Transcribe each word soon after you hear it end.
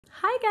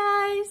Hi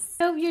guys!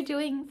 I hope you're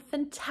doing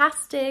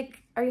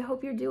fantastic. I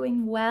hope you're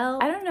doing well.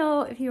 I don't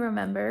know if you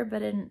remember,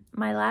 but in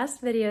my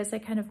last videos I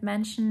kind of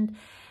mentioned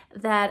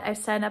that I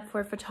signed up for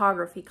a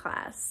photography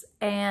class,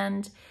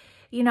 and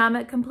you know, I'm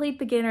a complete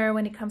beginner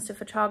when it comes to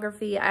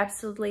photography. I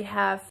absolutely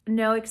have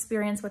no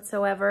experience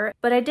whatsoever,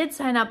 but I did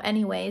sign up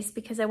anyways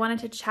because I wanted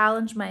to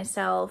challenge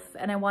myself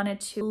and I wanted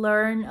to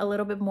learn a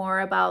little bit more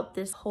about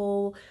this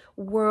whole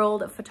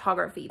world of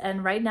photography.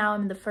 And right now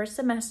I'm in the first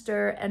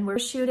semester and we're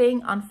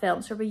shooting on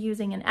film. So we're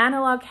using an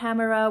analog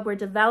camera, we're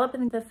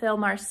developing the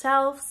film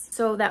ourselves.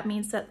 So that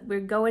means that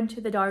we're going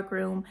to the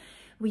darkroom.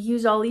 We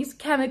use all these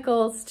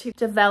chemicals to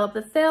develop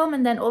the film,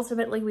 and then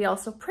ultimately we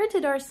also print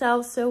it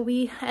ourselves. So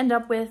we end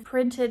up with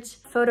printed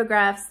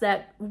photographs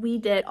that we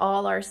did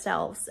all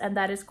ourselves, and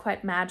that is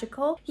quite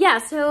magical. Yeah,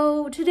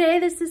 so today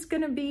this is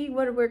gonna be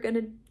what we're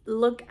gonna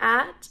look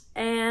at,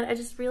 and I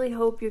just really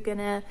hope you're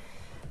gonna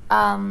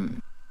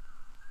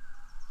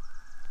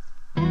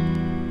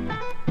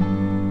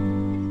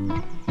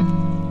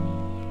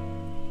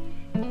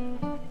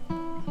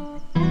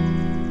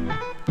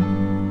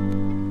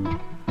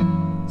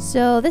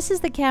So this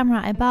is the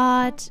camera I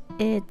bought.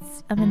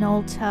 It's a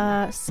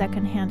Minolta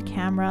secondhand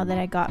camera that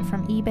I got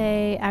from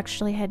eBay.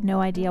 Actually had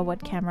no idea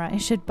what camera I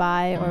should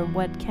buy or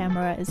what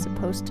camera is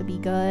supposed to be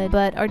good,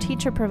 but our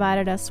teacher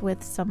provided us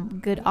with some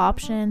good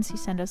options. He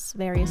sent us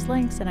various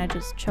links and I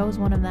just chose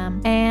one of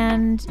them.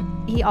 And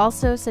he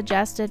also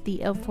suggested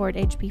the Ilford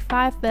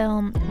HP5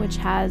 film, which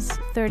has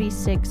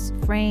 36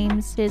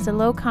 frames. It is a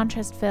low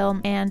contrast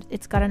film and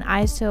it's got an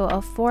ISO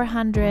of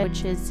 400,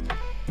 which is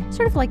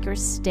sort of like your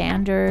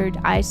standard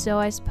ISO,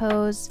 I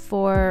suppose,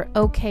 for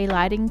okay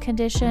lighting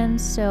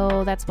conditions.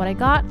 So that's what I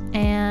got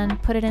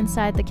and put it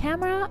inside the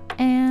camera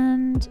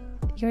and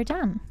you're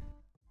done.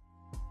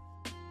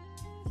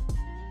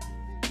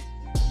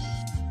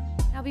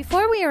 Now,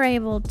 before we are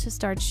able to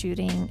start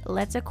shooting,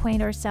 let's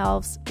acquaint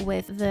ourselves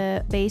with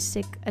the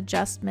basic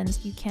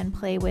adjustments you can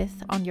play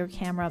with on your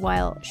camera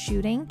while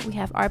shooting. We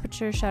have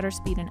aperture, shutter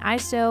speed, and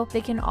ISO.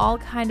 They can all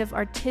kind of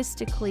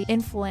artistically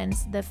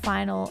influence the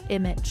final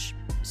image.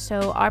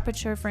 So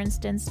aperture, for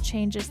instance,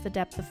 changes the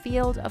depth of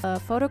field of a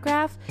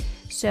photograph.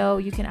 So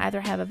you can either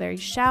have a very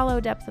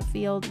shallow depth of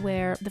field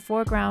where the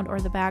foreground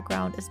or the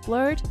background is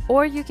blurred,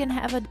 or you can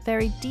have a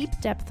very deep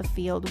depth of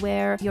field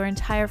where your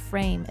entire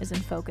frame is in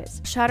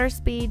focus. Shutter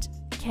speed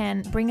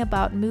can bring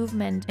about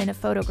movement in a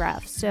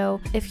photograph.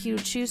 So if you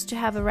choose to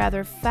have a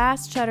rather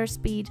fast shutter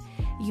speed,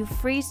 you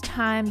freeze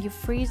time, you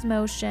freeze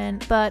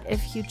motion, but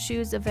if you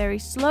choose a very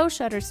slow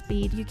shutter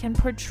speed, you can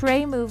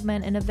portray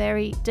movement in a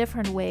very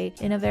different way,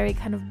 in a very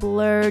kind of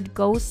blurred,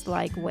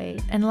 ghost-like way.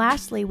 And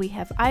lastly, we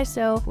have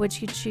ISO,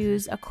 which you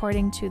choose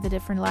according to the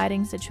different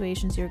lighting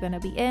situations you're going to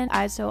be in.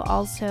 ISO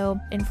also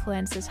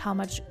influences how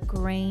much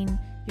grain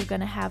you're going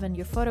to have in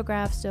your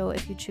photograph. So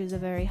if you choose a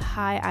very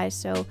high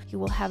ISO, you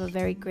will have a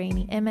very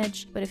grainy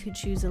image, but if you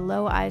choose a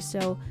low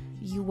ISO,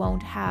 you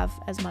won't have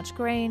as much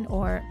grain,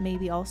 or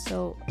maybe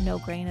also no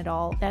grain at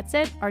all. That's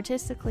it.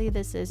 Artistically,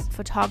 this is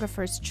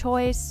photographer's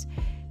choice.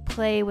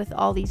 Play with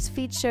all these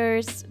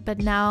features, but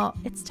now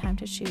it's time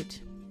to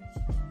shoot.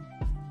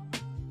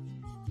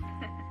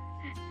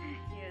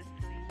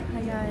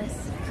 Hi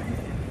guys.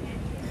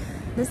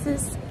 This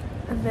is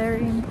a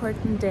very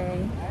important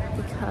day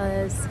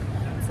because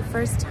it's the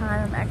first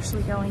time I'm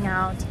actually going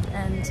out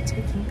and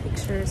taking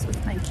pictures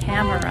with my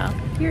camera.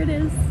 Here it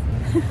is.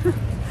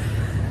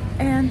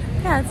 And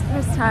yeah, it's the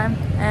first time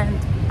and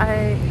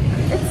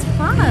it's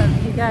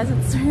fun, you guys,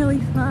 it's really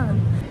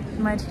fun.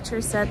 My teacher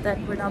said that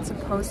we're not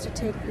supposed to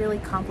take really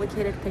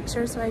complicated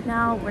pictures right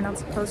now. We're not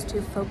supposed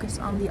to focus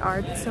on the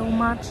art so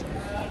much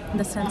in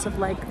the sense of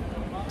like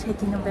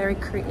taking a very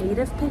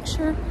creative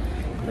picture,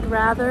 but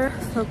rather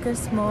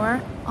focus more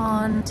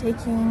on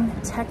taking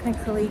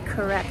technically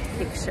correct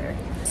picture.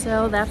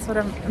 So that's what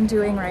I'm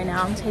doing right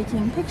now. I'm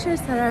taking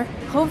pictures that are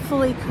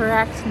hopefully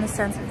correct in the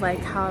sense of like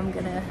how I'm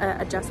gonna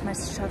adjust my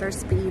shutter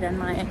speed and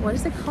my, what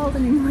is it called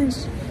in English?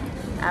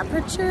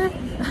 Aperture?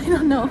 I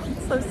don't know,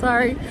 I'm so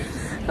sorry.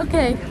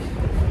 Okay,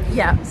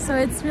 yeah, so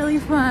it's really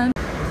fun.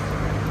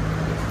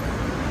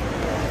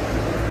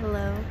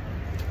 Hello,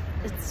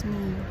 it's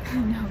me.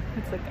 No,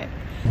 it's okay.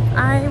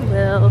 I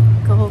will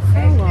go for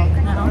a walk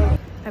now.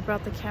 I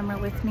brought the camera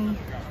with me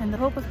in the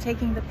hope of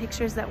taking the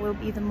pictures that will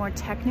be the more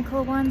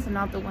technical ones and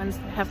not the ones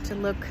that have to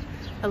look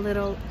a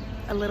little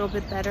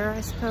bit better,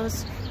 I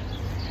suppose.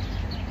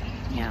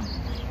 Yeah,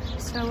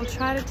 so I will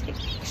try to take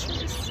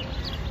pictures.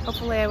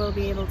 Hopefully I will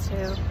be able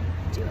to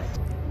do it.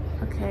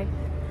 Okay,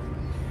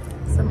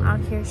 so I'm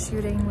out here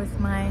shooting with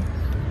my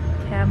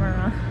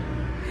camera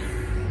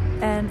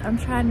and I'm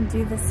trying to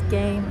do this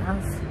game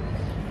of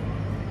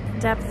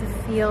depth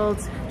of field,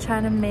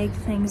 trying to make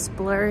things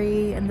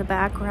blurry in the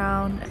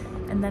background,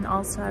 and then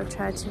also I've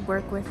tried to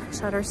work with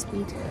shutter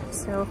speed,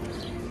 so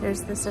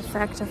there's this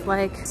effect of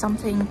like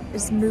something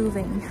is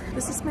moving.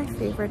 This is my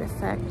favorite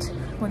effect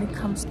when it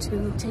comes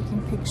to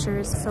taking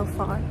pictures so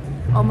far.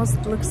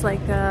 Almost looks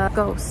like a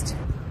ghost.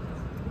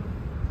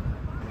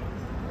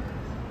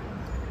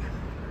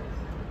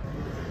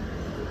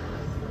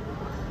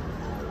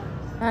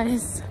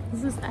 Guys,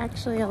 this is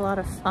actually a lot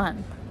of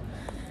fun.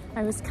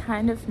 I was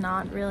kind of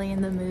not really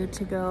in the mood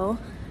to go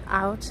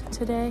out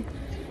today.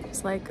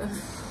 It's like,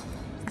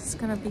 it's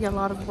gonna be a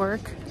lot of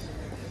work,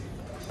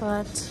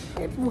 but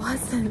it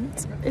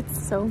wasn't. It's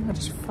so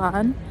much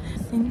fun.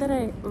 The thing that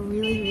I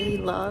really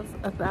love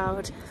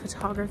about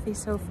photography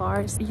so far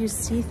is you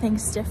see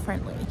things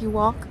differently. You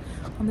walk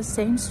on the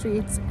same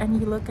streets and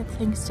you look at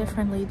things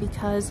differently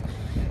because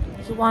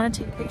you want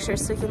to take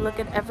pictures, so you look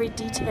at every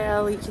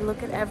detail, you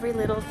look at every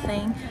little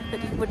thing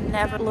that you would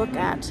never look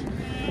at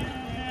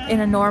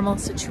in a normal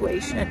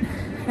situation.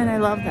 And I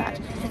love that.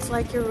 It's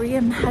like you're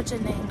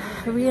reimagining,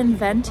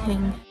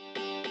 reinventing.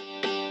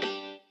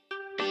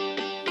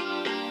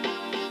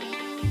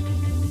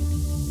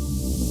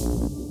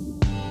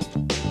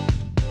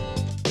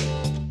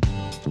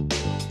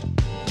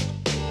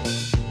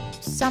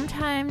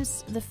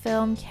 Sometimes the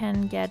film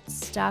can get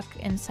stuck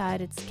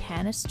inside its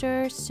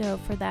canister, so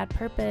for that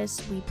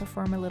purpose we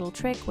perform a little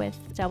trick with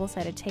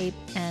double-sided tape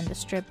and a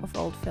strip of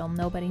old film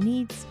nobody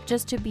needs,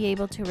 just to be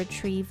able to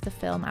retrieve the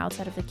film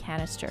outside of the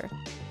canister.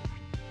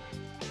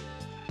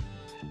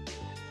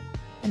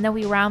 And then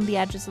we round the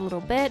edges a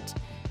little bit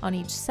on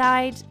each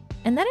side,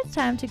 and then it's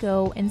time to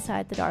go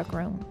inside the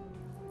darkroom.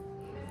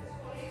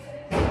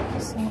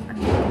 So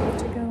I'm going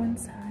to go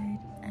inside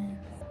and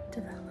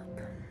develop.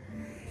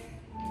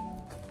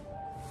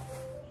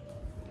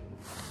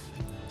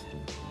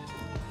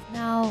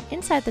 Now,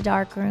 inside the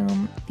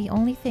darkroom, the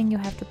only thing you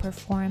have to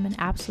perform in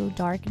absolute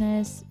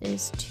darkness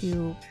is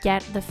to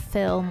get the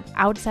film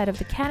outside of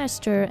the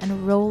canister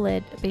and roll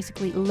it,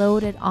 basically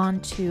load it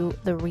onto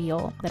the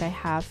reel that I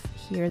have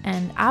here.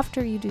 And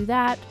after you do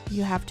that,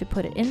 you have to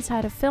put it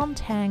inside a film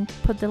tank,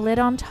 put the lid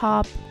on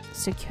top,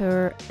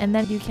 secure, and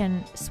then you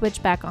can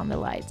switch back on the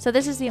light. So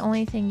this is the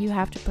only thing you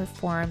have to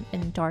perform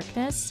in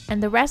darkness,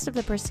 and the rest of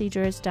the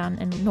procedure is done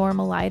in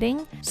normal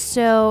lighting.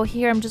 So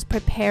here I'm just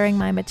preparing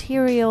my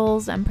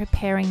materials, I'm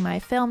preparing my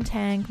film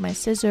tank, my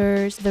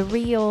scissors, the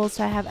reel,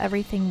 so I have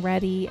everything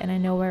ready and I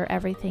know where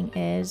everything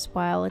is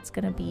while it's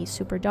gonna be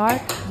super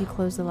dark. You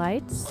close the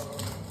lights.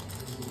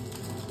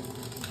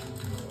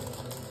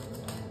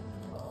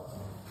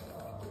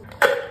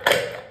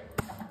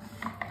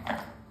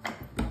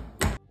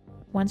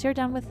 Once you're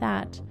done with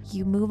that,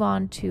 you move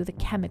on to the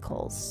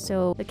chemicals.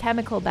 So the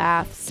chemical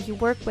baths, you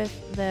work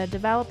with the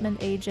development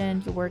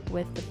agent, you work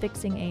with the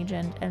fixing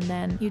agent, and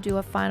then you do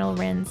a final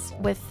rinse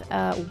with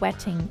a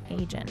wetting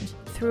agent.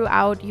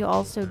 Throughout, you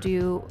also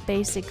do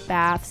basic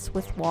baths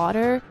with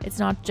water. It's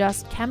not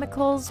just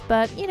chemicals,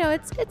 but you know,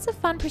 it's a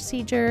fun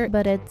procedure,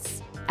 but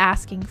it's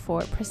asking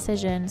for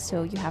precision.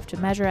 So you have to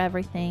measure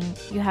everything.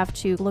 You have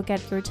to look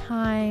at your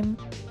time.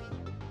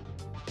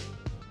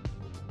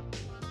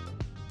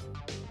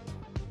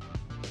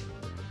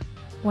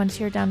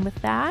 Once you're done with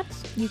that,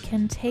 you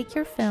can take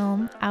your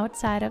film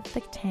outside of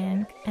the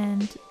tank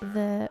and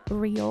the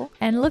reel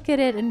and look at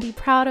it and be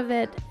proud of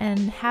it and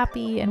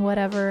happy and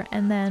whatever,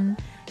 and then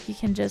you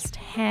can just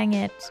hang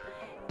it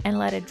and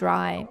let it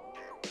dry,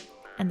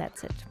 and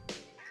that's it.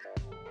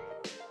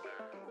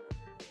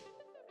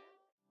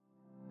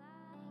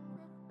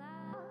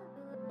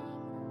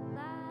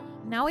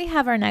 Now we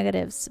have our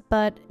negatives,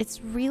 but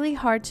it's really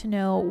hard to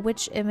know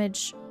which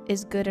image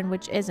is good and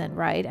which isn't,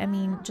 right? I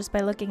mean, just by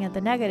looking at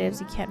the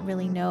negatives, you can't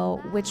really know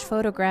which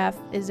photograph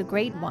is a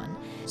great one.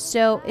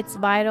 So it's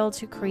vital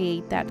to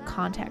create that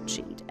contact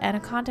sheet. And a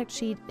contact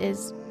sheet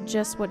is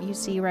just what you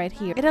see right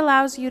here. It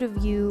allows you to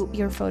view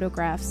your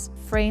photographs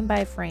frame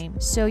by frame.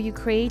 So you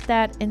create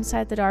that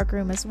inside the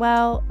darkroom as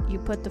well. You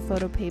put the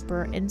photo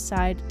paper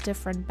inside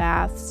different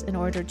baths in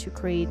order to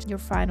create your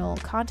final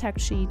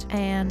contact sheet.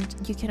 And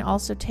you can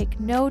also take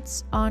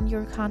notes on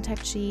your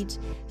contact sheet,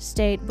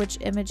 state which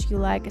image you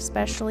like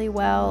especially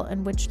well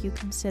and which you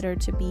consider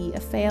to be a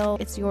fail.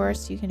 It's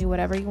yours, you can do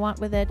whatever you want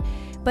with it.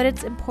 But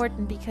it's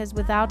important because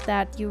without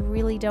that, you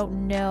really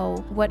don't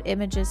know what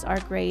images are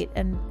great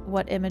and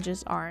what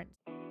images aren't.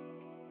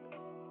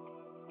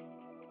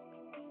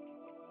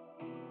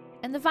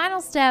 And the final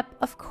step,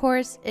 of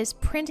course, is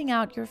printing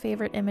out your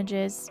favorite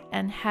images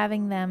and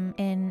having them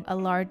in a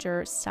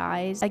larger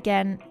size.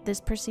 Again,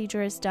 this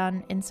procedure is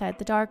done inside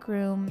the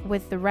darkroom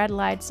with the red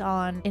lights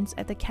on,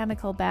 inside the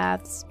chemical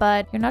baths,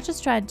 but you're not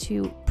just trying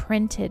to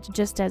print it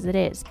just as it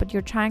is, but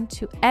you're trying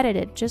to edit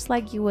it just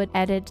like you would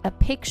edit a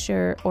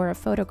picture or a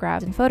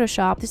photograph in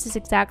Photoshop. This is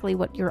exactly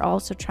what you're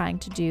also trying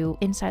to do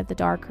inside the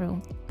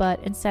darkroom,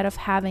 but instead of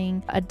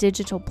having a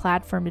digital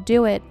platform to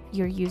do it,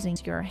 you're using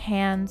your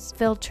hands,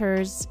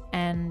 filters,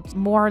 and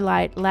more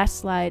light,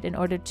 less light in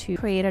order to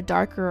create a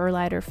darker or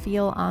lighter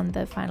feel on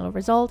the final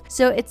result.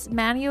 So it's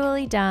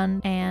manually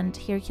done, and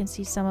here you can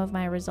see some of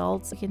my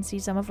results. You can see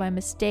some of my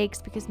mistakes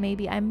because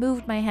maybe I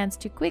moved my hands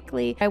too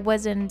quickly. I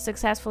wasn't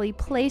successfully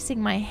placing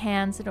my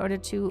hands in order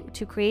to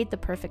create the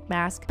perfect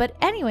mask. But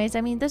anyways,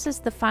 I mean, this is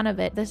the fun of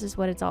it. This is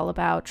what it's all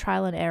about,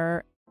 trial and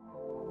error.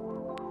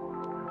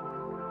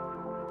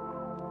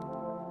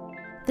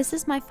 This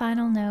is my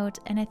final note,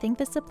 and I think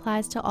this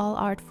applies to all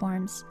art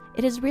forms.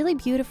 It is really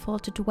beautiful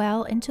to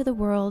dwell into the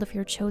world of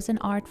your chosen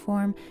art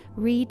form,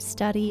 read,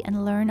 study,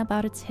 and learn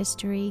about its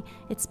history,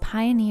 its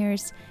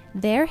pioneers,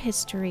 their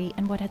history,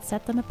 and what had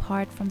set them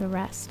apart from the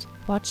rest.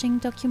 Watching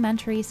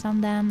documentaries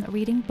on them,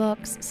 reading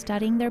books,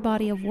 studying their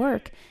body of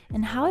work,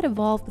 and how it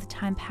evolved with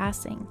time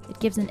passing. It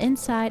gives an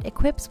insight,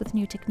 equips with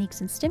new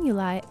techniques and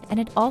stimuli, and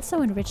it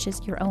also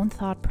enriches your own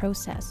thought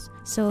process.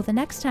 So the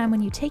next time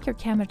when you take your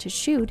camera to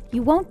shoot,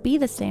 you won't be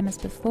the same as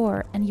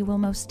before, and you will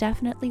most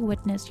definitely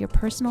witness your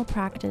personal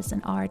practice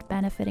and art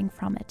benefiting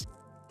from it.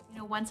 You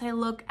know, once I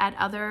look at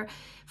other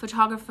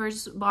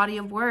photographers' body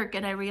of work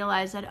and I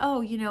realize that,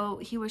 oh, you know,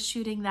 he was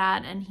shooting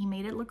that and he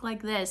made it look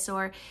like this,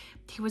 or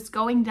he was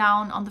going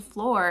down on the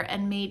floor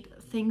and made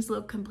things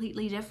look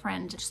completely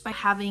different just by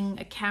having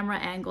a camera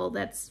angle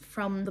that's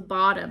from the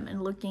bottom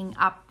and looking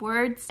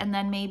upwards. And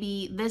then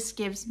maybe this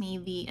gives me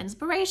the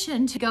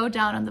inspiration to go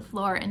down on the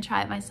floor and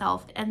try it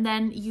myself. And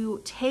then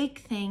you take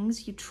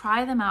things, you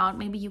try them out,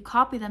 maybe you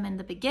copy them in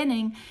the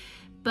beginning,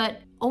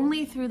 but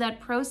only through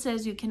that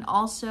process you can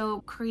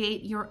also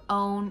create your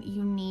own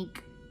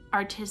unique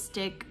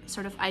artistic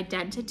sort of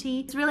identity.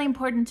 It's really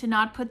important to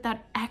not put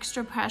that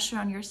extra pressure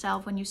on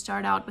yourself when you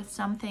start out with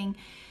something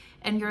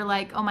and you're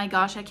like, oh my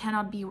gosh, I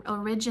cannot be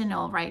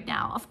original right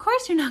now. Of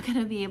course you're not going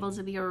to be able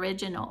to be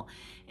original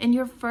in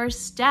your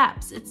first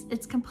steps.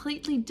 It's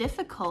completely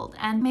difficult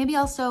and maybe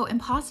also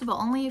impossible,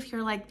 only if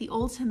you're like the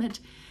ultimate,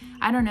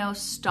 I don't know,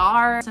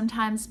 star.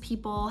 Sometimes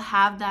people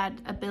have that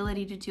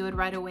ability to do it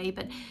right away,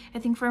 but I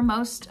think for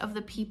most of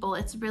the people,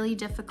 it's really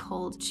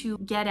difficult to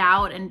get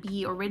out and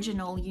be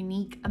original,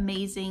 unique,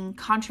 amazing,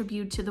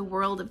 contribute to the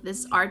world of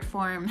this art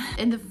form.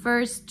 In the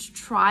first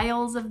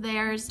trials of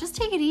theirs, just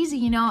take it easy,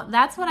 you know,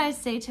 that's what I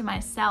say to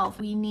myself.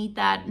 We need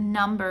that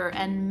number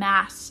and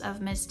mass of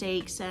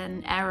mistakes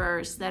and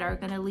errors that are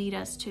going to lead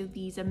us to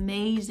these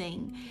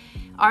amazing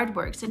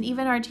artworks. And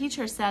even our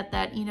teacher said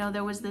that, you know,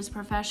 there was this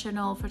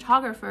professional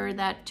photographer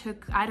that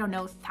took, I don't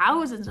know,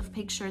 thousands of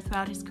pictures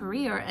throughout his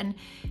career, and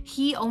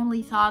he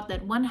only thought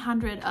that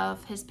 100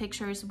 of his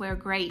pictures were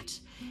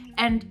great.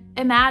 And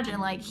imagine,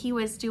 like, he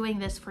was doing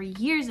this for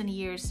years and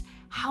years,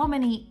 how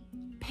many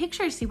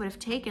pictures he would have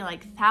taken,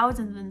 like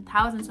thousands and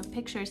thousands of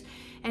pictures,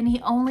 and he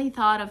only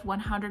thought of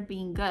 100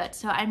 being good.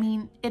 So I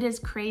mean, it is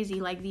crazy,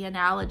 like the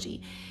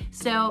analogy.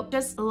 So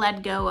just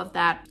let go of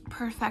that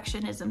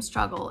perfectionism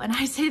struggle. And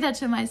I say that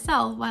to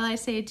myself while I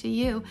say it to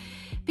you,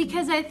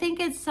 because I think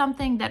it's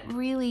something that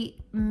really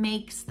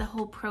makes the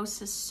whole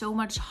process so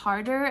much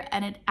harder,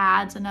 and it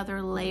adds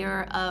another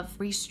layer of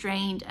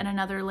restraint and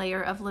another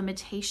layer of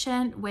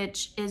limitation,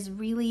 which is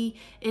really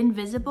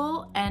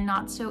invisible and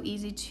not so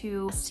easy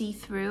to see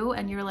through.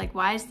 And you're like,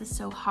 why is this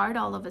so hard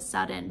all of a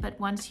sudden? But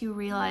once you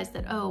realize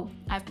that, oh,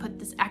 I've put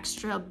this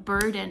extra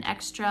burden,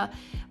 extra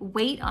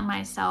weight on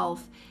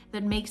myself,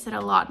 that makes it a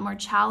lot more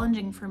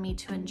challenging for me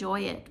to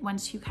enjoy it.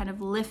 Once you kind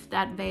of lift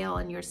that veil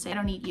and you're saying, I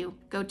don't need you,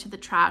 go to the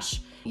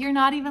trash. You're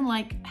not even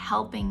like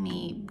helping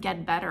me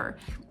get better.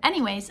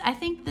 Anyways, I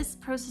think this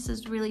process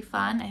is really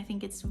fun. I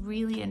think it's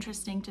really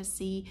interesting to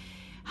see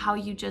how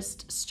you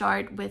just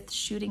start with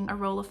shooting a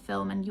roll of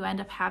film and you end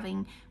up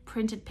having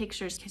printed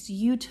pictures because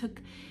you took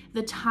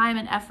the time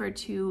and effort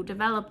to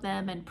develop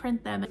them and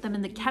print them, put them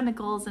in the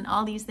chemicals and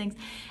all these things.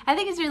 I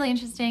think it's really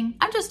interesting.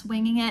 I'm just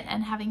winging it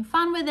and having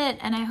fun with it,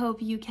 and I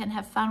hope you can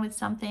have fun with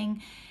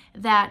something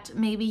that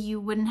maybe you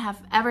wouldn't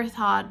have ever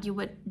thought you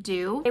would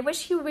do. I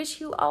wish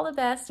you all the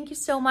best. Thank you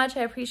so much.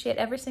 I appreciate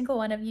every single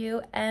one of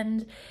you,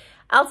 and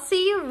I'll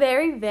see you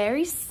very,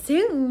 very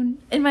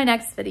soon in my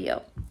next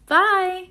video. Bye!